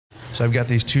So I've got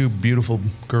these two beautiful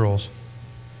girls,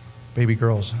 baby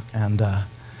girls, and I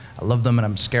love them and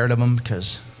I'm scared of them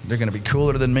because they're gonna be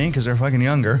cooler than me because they're fucking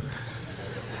younger.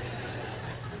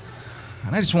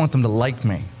 And I just want them to like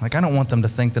me. Like, I don't want them to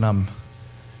think that I'm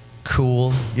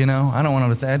cool, you know? I don't want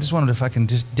them to I just want them to fucking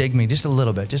just dig me just a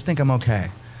little bit. Just think I'm okay,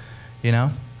 you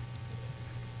know?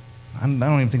 I don't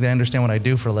even think they understand what I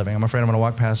do for a living. I'm afraid I'm gonna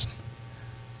walk past.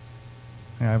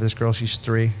 I have this girl, she's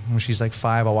 3. When she's like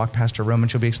 5, I'll walk past her room and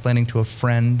she'll be explaining to a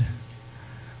friend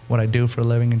what I do for a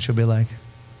living, and she'll be like,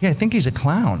 yeah, I think he's a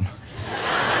clown.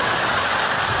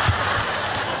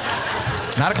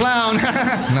 Not a clown.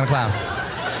 Not a clown.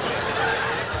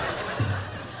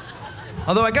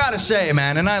 Although I gotta say,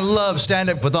 man, and I love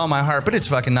stand-up with all my heart, but it's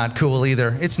fucking not cool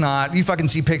either. It's not. You fucking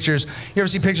see pictures. You ever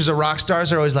see pictures of rock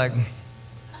stars? They're always like,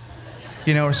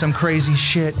 you know, or some crazy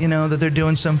shit, you know, that they're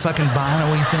doing some fucking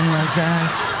Bono-y thing like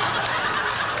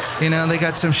that. You know, they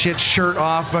got some shit shirt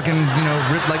off, fucking, you know,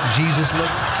 ripped like Jesus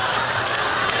look.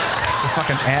 The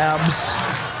fucking abs.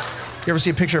 You ever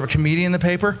see a picture of a comedian in the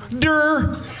paper?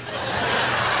 Durr!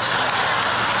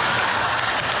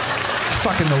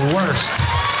 Fucking the worst.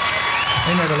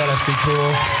 They never let us be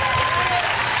cool.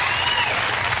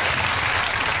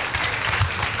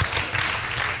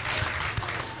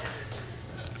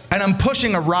 And I'm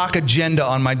pushing a rock agenda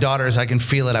on my daughters. I can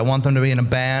feel it. I want them to be in a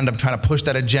band. I'm trying to push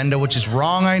that agenda, which is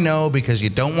wrong, I know, because you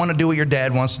don't want to do what your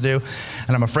dad wants to do.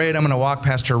 And I'm afraid I'm going to walk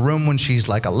past her room when she's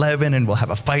like 11 and we'll have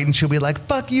a fight and she'll be like,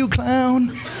 fuck you,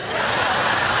 clown.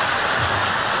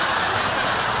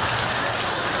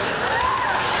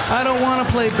 I don't want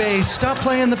to play bass. Stop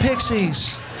playing the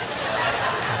Pixies.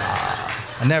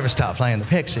 I never stopped playing the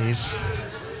Pixies.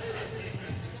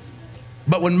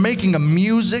 But when making a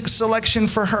music selection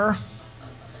for her,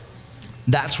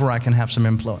 that's where I can have some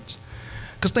influence.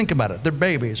 Because think about it, they're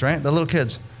babies, right? They're little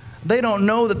kids. They don't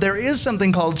know that there is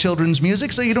something called children's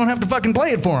music, so you don't have to fucking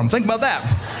play it for them. Think about that.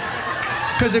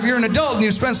 Because if you're an adult and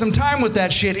you spend some time with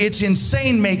that shit, it's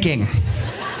insane making.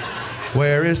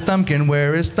 Where is Thumpkin?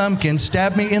 Where is Thumpkin?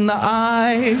 Stab me in the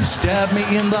eye. Stab me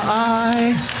in the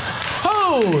eye.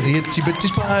 Oh, the itsy bitsy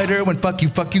spider. When fuck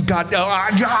you got.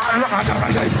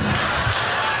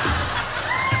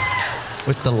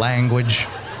 With the language.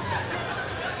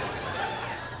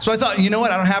 So I thought, you know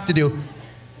what? I don't have to do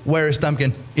Where is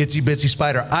Thumpkin? Itsy bitsy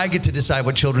spider. I get to decide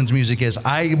what children's music is.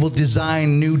 I will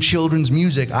design new children's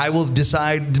music. I will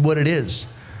decide what it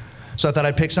is. So I thought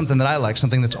I'd pick something that I like,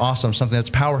 something that's awesome, something that's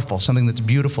powerful, something that's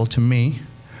beautiful to me,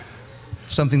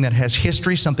 something that has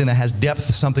history, something that has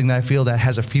depth, something that I feel that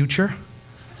has a future.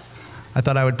 I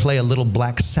thought I would play a little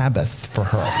Black Sabbath for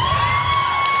her.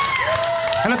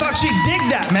 And I thought she'd dig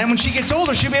that, man. When she gets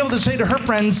older, she'll be able to say to her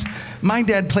friends, my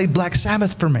dad played Black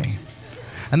Sabbath for me.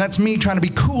 And that's me trying to be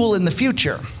cool in the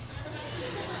future.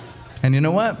 And you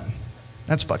know what?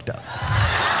 That's fucked up.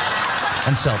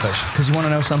 And selfish. Because you want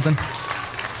to know something?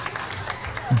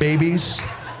 Babies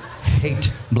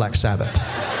hate Black Sabbath.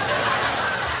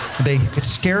 It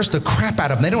scares the crap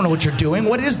out of them. They don't know what you're doing.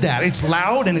 What is that? It's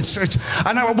loud and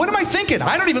what am I thinking?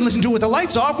 I don't even listen to it with the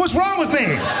lights off. What's wrong with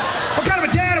me? What kind of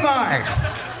a dad am I?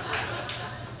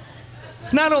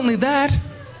 Not only that,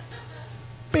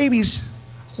 babies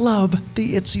love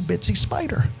the itsy bitsy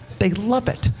spider. They love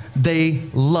it. They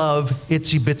love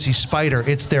itsy bitsy spider.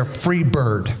 It's their free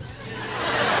bird.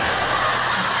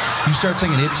 You start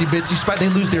singing itsy bitsy spider, they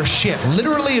lose their shit,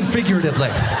 literally and figuratively.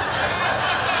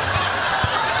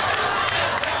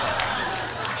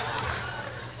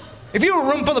 If you were a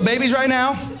room full of babies right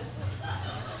now,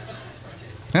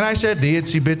 and I said, the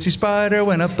itsy bitsy spider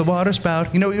went up the water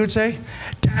spout, you know what you would say?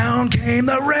 Down came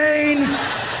the rain.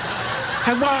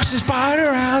 I washed the spider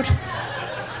out.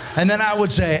 And then I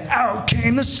would say, out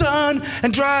came the sun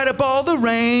and dried up all the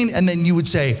rain. And then you would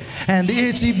say, and the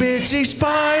itsy bitsy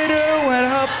spider went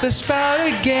up the spout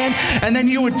again. And then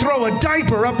you would throw a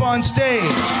diaper up on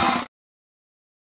stage.